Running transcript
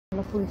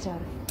നമ്മളെ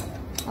ഫുൾജാർ.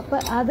 അപ്പോൾ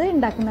അത്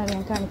ഉണ്ടാക്കുന്നതാണ്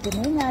ഞാൻ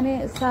കാണിക്കുന്നത്. ഞാൻ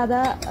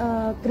സാധാ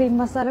ഗ്രീൻ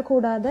മസാല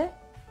കൂടാതെ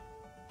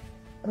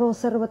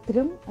റോസ്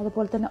സർബത്തിലും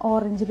അതുപോലെ തന്നെ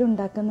ഓറഞ്ചിലും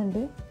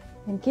ഉണ്ടാക്കുന്നുണ്ട്.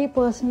 എനിക്ക്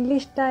പേഴ്സണലി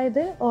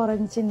ഇഷ്ടമായത്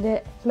ഓറഞ്ചിൻ്റെ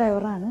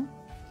ഫ്ലേവറാണ്.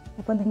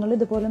 അപ്പോൾ നിങ്ങൾ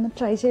ഇതുപോലെ ഒന്ന്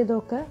ട്രൈ ചെയ്ത്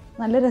നോക്കുക.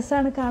 നല്ല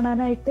രസമാണ്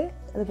കാണാനായിട്ട്,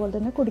 അതുപോലെ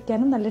തന്നെ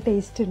കുടിക്കാനും നല്ല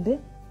ടേസ്റ്റ് ഉണ്ട്.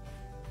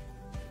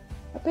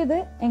 അപ്പോൾ ഇത്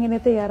എങ്ങനെ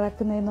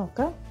തയ്യാറാക്കുന്നതെന്ന്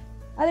നോക്കാം.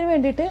 അതിന്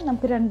വേണ്ടിയിട്ട്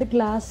നമുക്ക് 2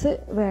 ഗ്ലാസ്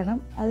വേണം.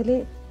 അതിൽ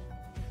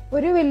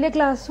ഒരു വലിയ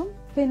ഗ്ലാസും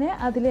പിന്നെ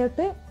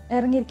അതിലോട്ട്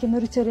ഇറങ്ങിയിരിക്കുന്ന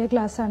ഒരു ചെറിയ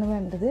ഗ്ലാസ്സാണ്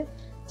വേണ്ടത്.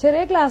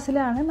 ചെറിയ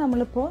ഗ്ലാസ്സിലാണ്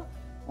നമ്മളിപ്പോൾ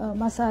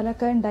മസാല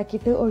ഒക്കെ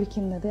ഉണ്ടാക്കിയിട്ട്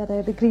ഒഴിക്കുന്നത്,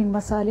 അതായത് ഗ്രീൻ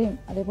മസാലയും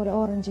അതേപോലെ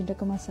ഓറഞ്ചിൻ്റെ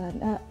ഒക്കെ മസാല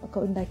ഒക്കെ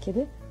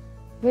ഉണ്ടാക്കിയത്.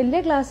 വലിയ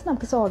ഗ്ലാസ്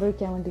നമുക്ക് സോഡ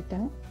ഒഴിക്കാൻ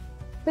വേണ്ടിയിട്ടാണ്.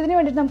 അപ്പോൾ ഇതിന്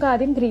വേണ്ടിയിട്ട് നമുക്ക്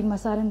ആദ്യം ഗ്രീൻ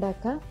മസാല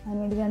ഉണ്ടാക്കാം.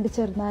 അതിനുവേണ്ടി 2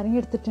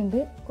 ചെറുനാരങ്ങ എടുത്തിട്ടുണ്ട്,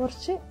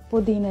 കുറച്ച്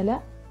പുതിനയില,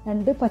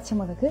 2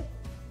 പച്ചമുളക്,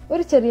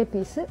 ഒരു ചെറിയ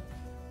പീസ്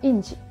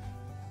ഇഞ്ചി.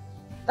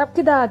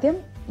 നമുക്കിതാദ്യം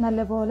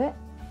നല്ലപോലെ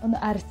ഒന്ന്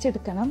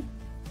അരച്ചെടുക്കണം.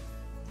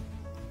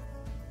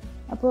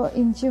 അപ്പോൾ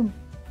ഇഞ്ചിയും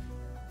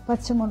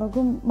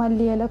പച്ചമുളകും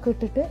മല്ലിയിലൊക്കെ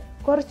ഇട്ടിട്ട്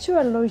കുറച്ച്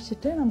വെള്ളം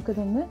ഒഴിച്ചിട്ട്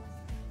നമുക്കിതൊന്ന്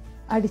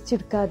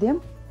അടിച്ചെടുക്കാം. ആദ്യം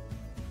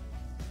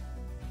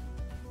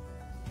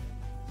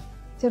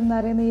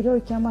ചെറുനാരങ്ങ നീര്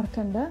ഒഴിക്കാൻ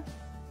മറക്കണ്ട.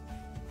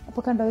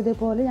 അപ്പോൾ കണ്ടോ,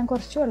 ഇതേപോലെ ഞാൻ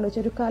കുറച്ച് വെള്ളം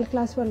ഒഴിച്ചു, ഒരു 1/4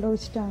 ഗ്ലാസ് വെള്ളം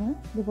ഒഴിച്ചിട്ടാണ്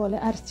ഇതുപോലെ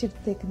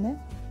അരച്ചെടുത്തേക്കുന്നത്.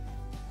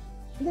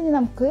 ഇതിന്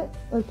നമുക്ക്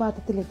ഒരു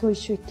പാത്രത്തിലേക്ക്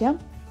ഒഴിച്ചു വയ്ക്കാം.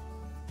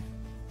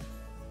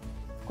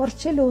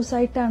 കുറച്ച്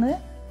ലൂസായിട്ടാണ്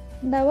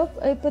ഉണ്ടാവുക,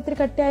 ഇപ്പം ഇത്തിരി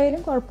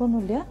കട്ടിയായാലും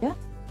കുഴപ്പമൊന്നുമില്ല.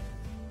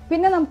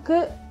 പിന്നെ നമുക്ക്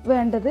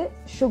വേണ്ടത്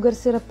ഷുഗർ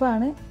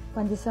സിറപ്പാണ്,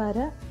 പഞ്ചസാര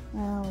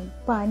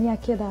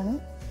പാനിയാക്കിയതാണ്.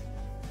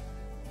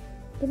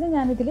 പിന്നെ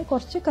ഞാനിതിൽ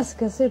കുറച്ച്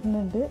കസ്കസ്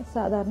ഇടുന്നുണ്ട്.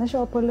 സാധാരണ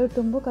ഷോപ്പുകളിൽ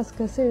കിട്ടുമ്പോൾ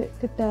കസ്കസ്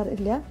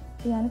കിട്ടാറില്ല,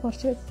 ഞാൻ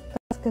കുറച്ച്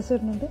കസ്കസ്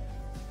ഇടുന്നുണ്ട്.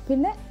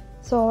 പിന്നെ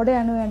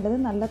സോഡയാണ് വേണ്ടത്,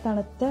 നല്ല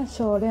തണുത്ത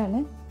സോഡയാണ്.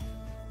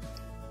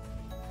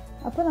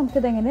 അപ്പോൾ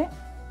നമുക്കിതെങ്ങനെ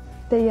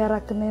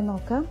തയ്യാറാക്കുന്നതെന്ന്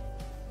നോക്കാം.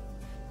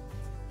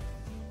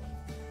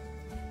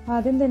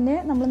 ആദ്യം തന്നെ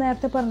നമ്മൾ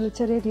നേരത്തെ പറഞ്ഞില്ല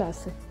ചെറിയ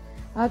ഗ്ലാസ്,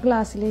 ആ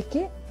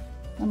ഗ്ലാസ്സിലേക്ക്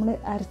നമ്മൾ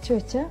അരച്ചു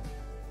വെച്ച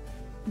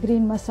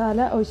ഗ്രീൻ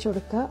മസാല ഒഴിച്ചു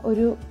കൊടുക്കുക.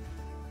 1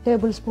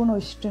 ടേബിൾ സ്പൂൺ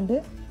ഒഴിച്ചിട്ടുണ്ട്.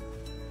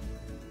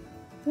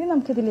 ഇനി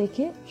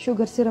നമുക്കിതിലേക്ക്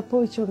ഷുഗർ സിറപ്പ്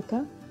ഒഴിച്ചു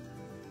കൊടുക്കാം.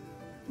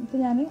 ഇപ്പോൾ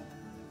ഞാൻ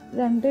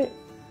 2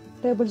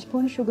 ടേബിൾ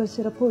സ്പൂൺ ഷുഗർ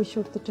സിറപ്പ് ഒഴിച്ചു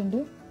കൊടുത്തിട്ടുണ്ട്.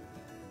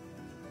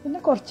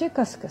 പിന്നെ കുറച്ച്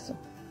കസ്കസും.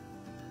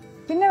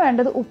 പിന്നെ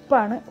വേണ്ടത്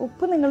ഉപ്പാണ്.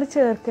 ഉപ്പ് നിങ്ങൾ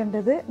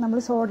ചേർക്കേണ്ടത് നമ്മൾ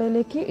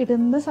സോഡയിലേക്ക്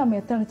ഇടുന്ന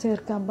സമയത്താണ്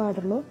ചേർക്കാൻ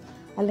പാടുള്ളൂ,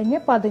 അല്ലെങ്കിൽ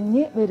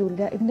പതഞ്ഞ്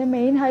വരില്ല. ഇതിൻ്റെ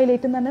മെയിൻ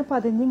ഹൈലൈറ്റ് എന്ന് പറഞ്ഞാൽ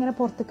പതഞ്ഞ് ഇങ്ങനെ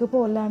പുറത്തേക്ക്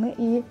പോലാണ്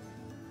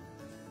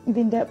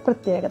ഇതിൻ്റെ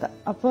പ്രത്യേകത.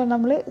 അപ്പോൾ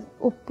നമ്മൾ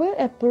ഉപ്പ്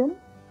എപ്പോഴും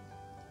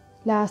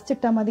ലാസ്റ്റ്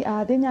ഇട്ടാൽ മതി.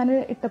 ആദ്യം ഞാൻ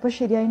ഇട്ടപ്പോൾ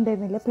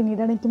ശരിയായിട്ടുണ്ടായിരുന്നില്ല,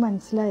 പിന്നീടാണ് എനിക്ക്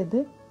മനസ്സിലായത്.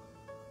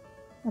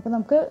 അപ്പോൾ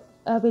നമുക്ക്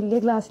വലിയ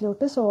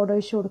ഗ്ലാസ്സിലോട്ട് സോഡ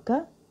ഒഴിച്ച് കൊടുക്കുക.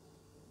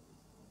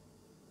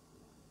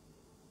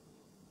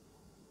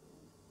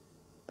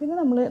 പിന്നെ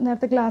നമ്മൾ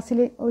നേരത്തെ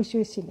ഗ്ലാസ്സിൽ ഒഴിച്ച്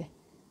വെച്ചില്ലേ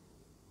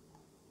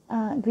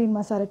ഗ്രീൻ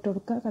മസാല ഇട്ട്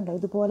കൊടുക്കുക. കണ്ടോ,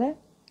 ഇതുപോലെ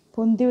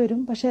പൊന്തി വരും.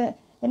 പക്ഷേ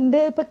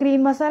എൻ്റെ ഇപ്പോൾ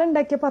ഗ്രീൻ മസാല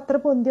ഉണ്ടാക്കിയപ്പോൾ അത്ര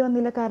പൊന്തി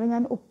വന്നില്ല, കാരണം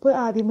ഞാൻ ഉപ്പ്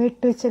ആദ്യമേ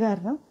ഇട്ട് വെച്ച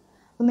കാരണം.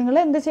 അപ്പോൾ നിങ്ങൾ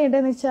എന്ത്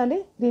ചെയ്യേണ്ടതെന്ന് വെച്ചാൽ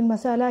ഗ്രീൻ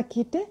മസാല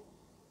ആക്കിയിട്ട്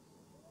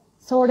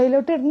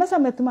സോഡയിലോട്ട് ഇടുന്ന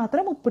സമയത്ത്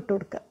മാത്രം ഉപ്പിട്ട്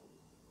കൊടുക്കുക.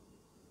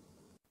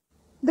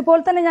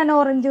 ഇതുപോലെ തന്നെ ഞാൻ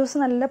ഓറഞ്ച് ജ്യൂസ്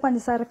നല്ല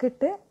പഞ്ചസാരൊക്കെ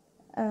ഇട്ട്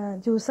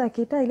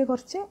ജ്യൂസാക്കിയിട്ട് അതിൽ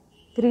കുറച്ച്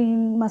ഗ്രീൻ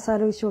മസാല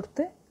ഒഴിച്ച്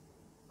കൊടുത്ത്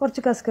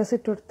കുറച്ച് കസ്കസ്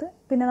ഇട്ട് കൊടുത്ത്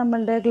പിന്നെ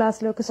നമ്മളുടെ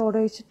ഗ്ലാസ്സിലൊക്കെ സോഡ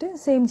ഒഴിച്ചിട്ട്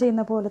സെയിം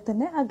ചെയ്യുന്ന പോലെ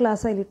തന്നെ ആ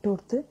ഗ്ലാസ് അതിലിട്ട്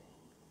കൊടുത്ത്.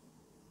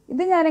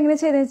 ഇത് ഞാനെങ്ങനെ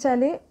ചെയ്തതെന്ന്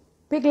വെച്ചാൽ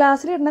ഇപ്പോൾ ഈ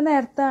ഗ്ലാസ്സിലിടുന്ന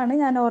നേരത്താണ്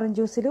ഞാൻ ഓറഞ്ച്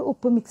ജ്യൂസിൽ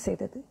ഉപ്പ് മിക്സ്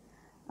ചെയ്തത്.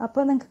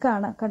 അപ്പോൾ നിങ്ങൾക്ക്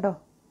കാണാം, കണ്ടോ,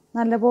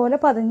 നല്ലപോലെ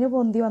പതഞ്ഞ്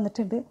പൊന്തി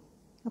വന്നിട്ടുണ്ട്.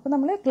 അപ്പോൾ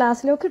നമ്മൾ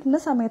ഗ്ലാസ്സിലേക്ക് ഇടുന്ന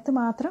സമയത്ത്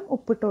മാത്രം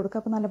ഉപ്പിട്ട് കൊടുക്കുക.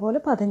 അപ്പോൾ നല്ലപോലെ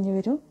പതഞ്ഞ്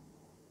വരും.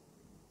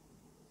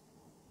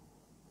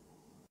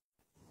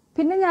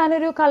 പിന്നെ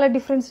ഞാനൊരു കളർ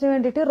ഡിഫറൻസിന്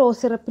വേണ്ടിയിട്ട്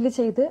റോസ് സിറപ്പിൽ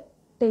ചെയ്ത്,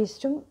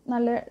 ടേസ്റ്റും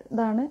നല്ല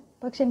ഇതാണ്.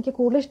 പക്ഷെ എനിക്ക്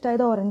കൂടുതൽ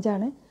ഇഷ്ടമായത്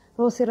ഓറഞ്ചാണ്.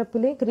 റോസ്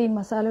സിറപ്പിൽ ഗ്രീൻ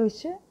മസാല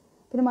ഒഴിച്ച്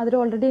പിന്നെ മധുരം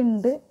ഓൾറെഡി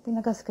ഉണ്ട്,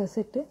 പിന്നെ കസ്കസ്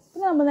ഇട്ട്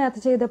പിന്നെ നമ്മൾ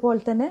നേരത്തെ ചെയ്ത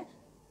പോലെ തന്നെ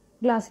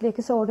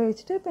ഗ്ലാസ്സിലേക്ക് സോഡ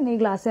ഒഴിച്ചിട്ട് പിന്നെ ഈ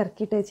ഗ്ലാസ്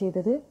ഇറക്കിയിട്ടാണ്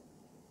ചെയ്തത്.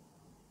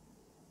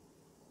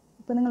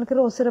 അപ്പോൾ നിങ്ങൾക്ക്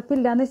റോസ് സിറപ്പ്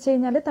ഇല്ലയെന്ന് വെച്ച്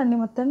കഴിഞ്ഞാൽ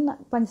തണ്ണിമത്തൻ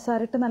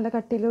പഞ്ചസാര ഇട്ട് നല്ല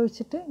കട്ടിയിൽ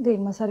ഒഴിച്ചിട്ട്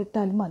ഗ്രീൻ മസാല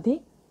ഇട്ടാലും മതി.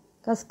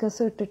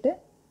 കസ്കസ് ഇട്ടിട്ട്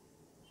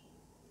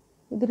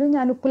ഇതിലും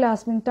ഞാൻ ഉപ്പ്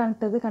ലാസ്റ്റ് മിനിറ്റാണ്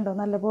ഇട്ടത്. കണ്ടോ,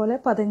 നല്ലപോലെ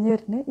പതഞ്ഞ്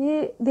വരുന്നത്.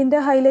 ഇതിൻ്റെ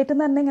ഹൈലൈറ്റ്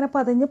എന്ന് പറഞ്ഞാൽ ഇങ്ങനെ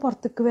പതഞ്ഞ്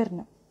പുറത്തേക്ക്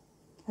വരണം.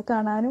 അത്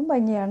കാണാനും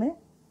ഭംഗിയാണ്,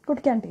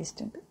 കുടിക്കാൻ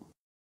ടേസ്റ്റ് ഉണ്ട്.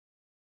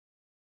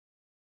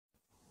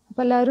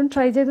 അപ്പോൾ എല്ലാവരും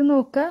ട്രൈ ചെയ്ത്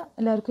നോക്കുക,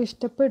 എല്ലാവർക്കും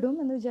ഇഷ്ടപ്പെടും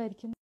എന്ന് വിചാരിക്കുന്നു.